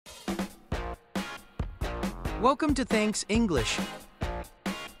Welcome to Thanks English.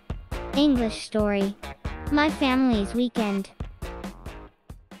 English story. My family's weekend.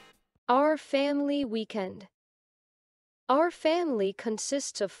 Our family weekend. Our family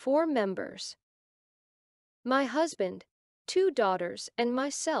consists of 4 members. My husband, 2 daughters, and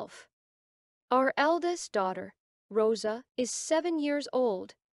myself. Our eldest daughter, Rosa, is 7 years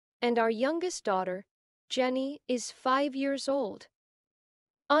old, and our youngest daughter, Jenny, is 5 years old.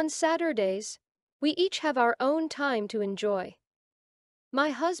 On Saturdays, we each have our own time to enjoy. My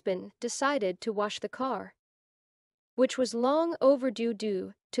husband decided to wash the car, which was long overdue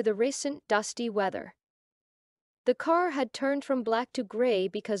due to the recent dusty weather. The car had turned from black to gray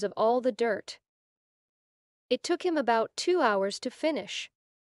because of all the dirt. It took him about 2 hours to finish.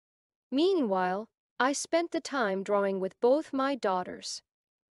 Meanwhile, I spent the time drawing with both my daughters.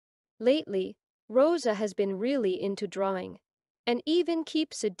 Lately, Rosa has been really into drawing, and even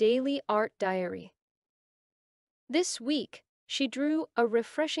keeps a daily art diary. This week, she drew a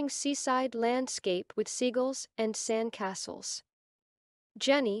refreshing seaside landscape with seagulls and sandcastles.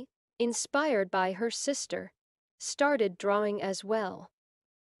 Jenny, inspired by her sister, started drawing as well.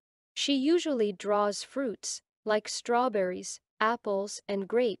 She usually draws fruits, like strawberries, apples, and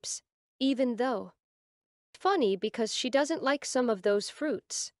grapes, even though funny because she doesn't like some of those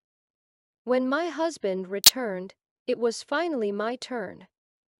fruits. When my husband returned, it was finally my turn.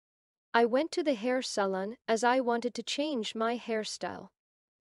 I went to the hair salon as I wanted to change my hairstyle.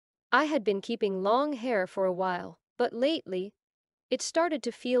 I had been keeping long hair for a while, but lately, it started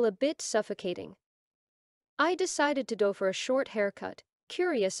to feel a bit suffocating. I decided to go for a short haircut,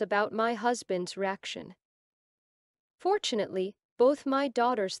 curious about my husband's reaction. Fortunately, both my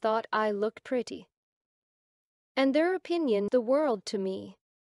daughters thought I looked pretty, and their opinion meant the world to me.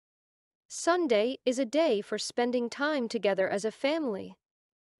 Sunday is a day for spending time together as a family.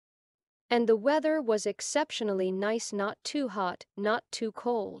 And the weather was exceptionally nice, not too hot, not too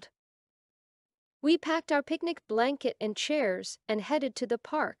cold. We packed our picnic blanket and chairs and headed to the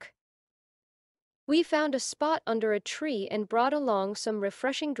park. We found a spot under a tree and brought along some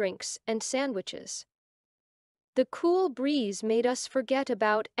refreshing drinks and sandwiches. The cool breeze made us forget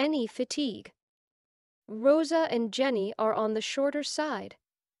about any fatigue. Rosa and Jenny are on the shorter side,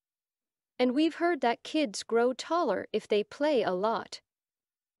 and we've heard that kids grow taller if they play a lot.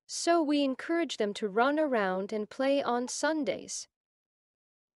 So we encourage them to run around and play on Sundays.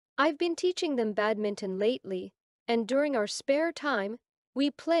 I've been teaching them badminton lately, and during our spare time,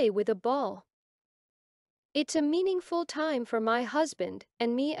 we play with a ball. It's a meaningful time for my husband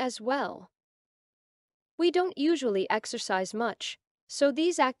and me as well. We don't usually exercise much, so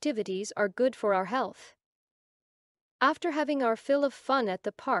these activities are good for our health. After having our fill of fun at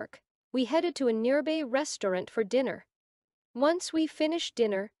the park, we headed to a nearby restaurant for dinner. Once we finish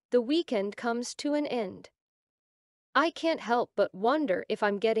dinner, the weekend comes to an end. I can't help but wonder if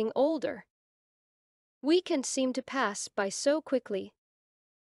I'm getting older. Weekends seem to pass by so quickly.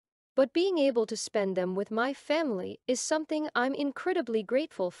 But being able to spend them with my family is something I'm incredibly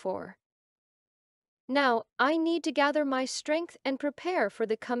grateful for. Now, I need to gather my strength and prepare for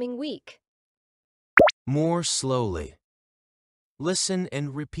the coming week. More slowly. Listen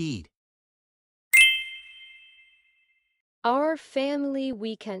and repeat. Our family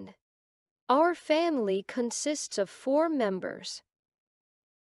weekend. Our family consists of 4 members.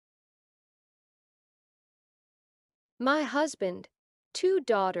 My husband, 2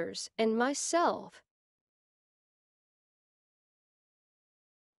 daughters, and myself.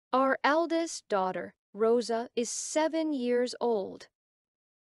 Our eldest daughter, Rosa, is 7 years old,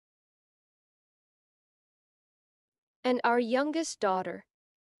 and our youngest daughter,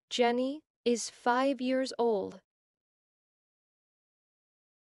 Jenny, is 5 years old.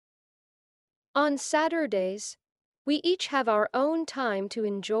 On Saturdays, we each have our own time to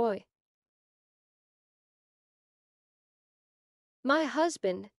enjoy. My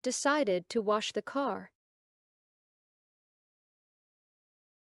husband decided to wash the car,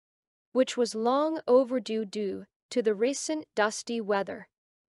 which was long overdue due to the recent dusty weather.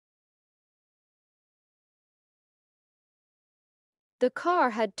 The car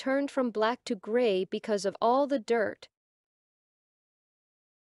had turned from black to gray because of all the dirt.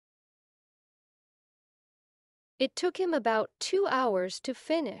 It took him about 2 hours to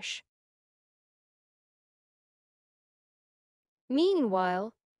finish.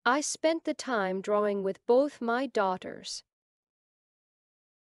 Meanwhile, I spent the time drawing with both my daughters.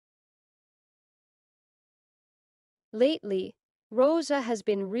 Lately, Rosa has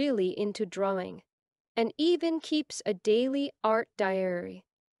been really into drawing, and even keeps a daily art diary.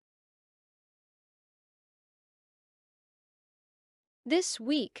 This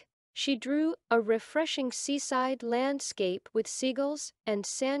week, She drew a refreshing seaside landscape with seagulls and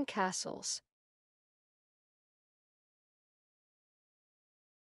sandcastles.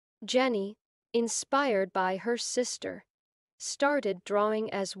 Jenny, inspired by her sister, started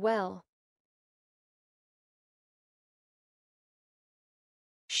drawing as well.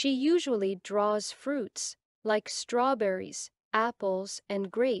 She usually draws fruits, like strawberries, apples,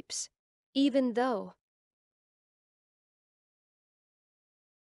 and grapes, even though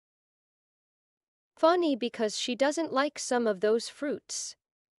funny because she doesn't like some of those fruits.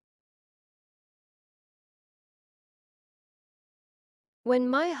 When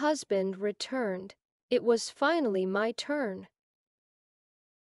my husband returned, it was finally my turn.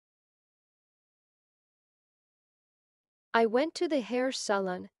 I went to the hair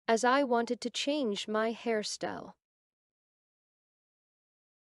salon as I wanted to change my hairstyle.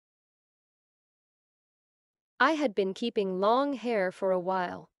 I had been keeping long hair for a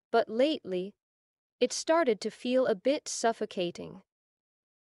while, but lately, it started to feel a bit suffocating.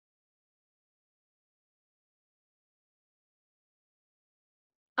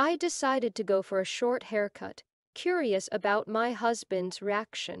 I decided to go for a short haircut, curious about my husband's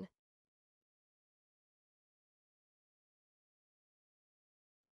reaction.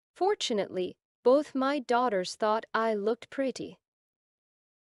 Fortunately, both my daughters thought I looked pretty.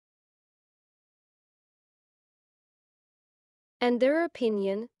 And their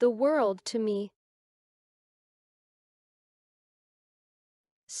opinion the world to me.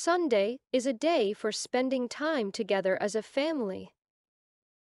 Sunday is a day for spending time together as a family.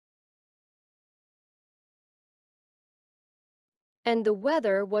 And the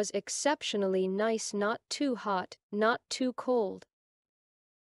weather was exceptionally nice, not too hot, not too cold.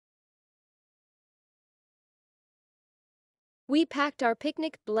 We packed our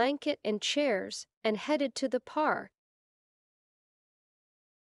picnic blanket and chairs and headed to the park.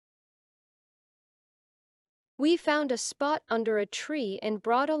 We found a spot under a tree and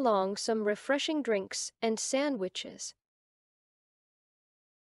brought along some refreshing drinks and sandwiches.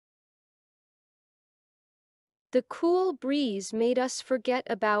 The cool breeze made us forget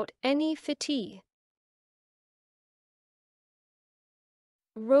about any fatigue.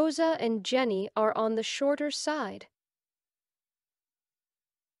 Rosa and Jenny are on the shorter side.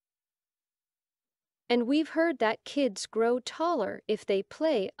 And we've heard that kids grow taller if they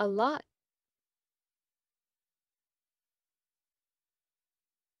play a lot.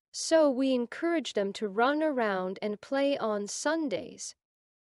 So we encourage them to run around and play on Sundays.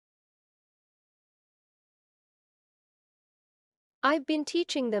 I've been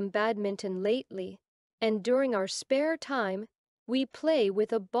teaching them badminton lately, and during our spare time, we play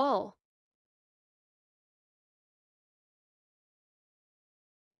with a ball.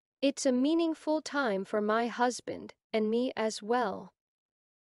 It's a meaningful time for my husband and me as well.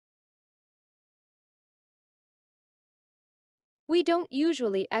 We don't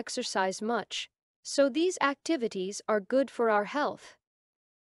usually exercise much, so these activities are good for our health.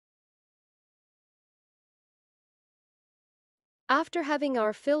 After having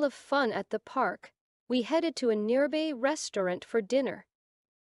our fill of fun at the park, we headed to a nearby restaurant for dinner.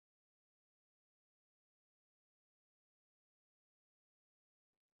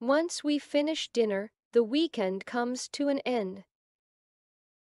 Once we finish dinner, the weekend comes to an end.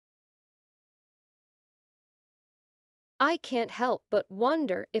 I can't help but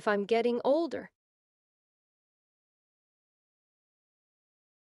wonder if I'm getting older.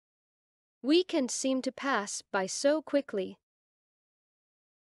 Weekends seem to pass by so quickly.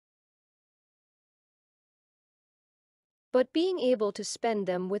 But being able to spend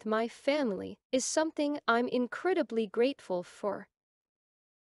them with my family is something I'm incredibly grateful for.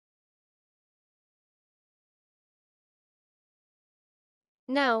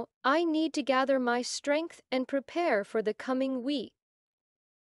 Now, I need to gather my strength and prepare for the coming week.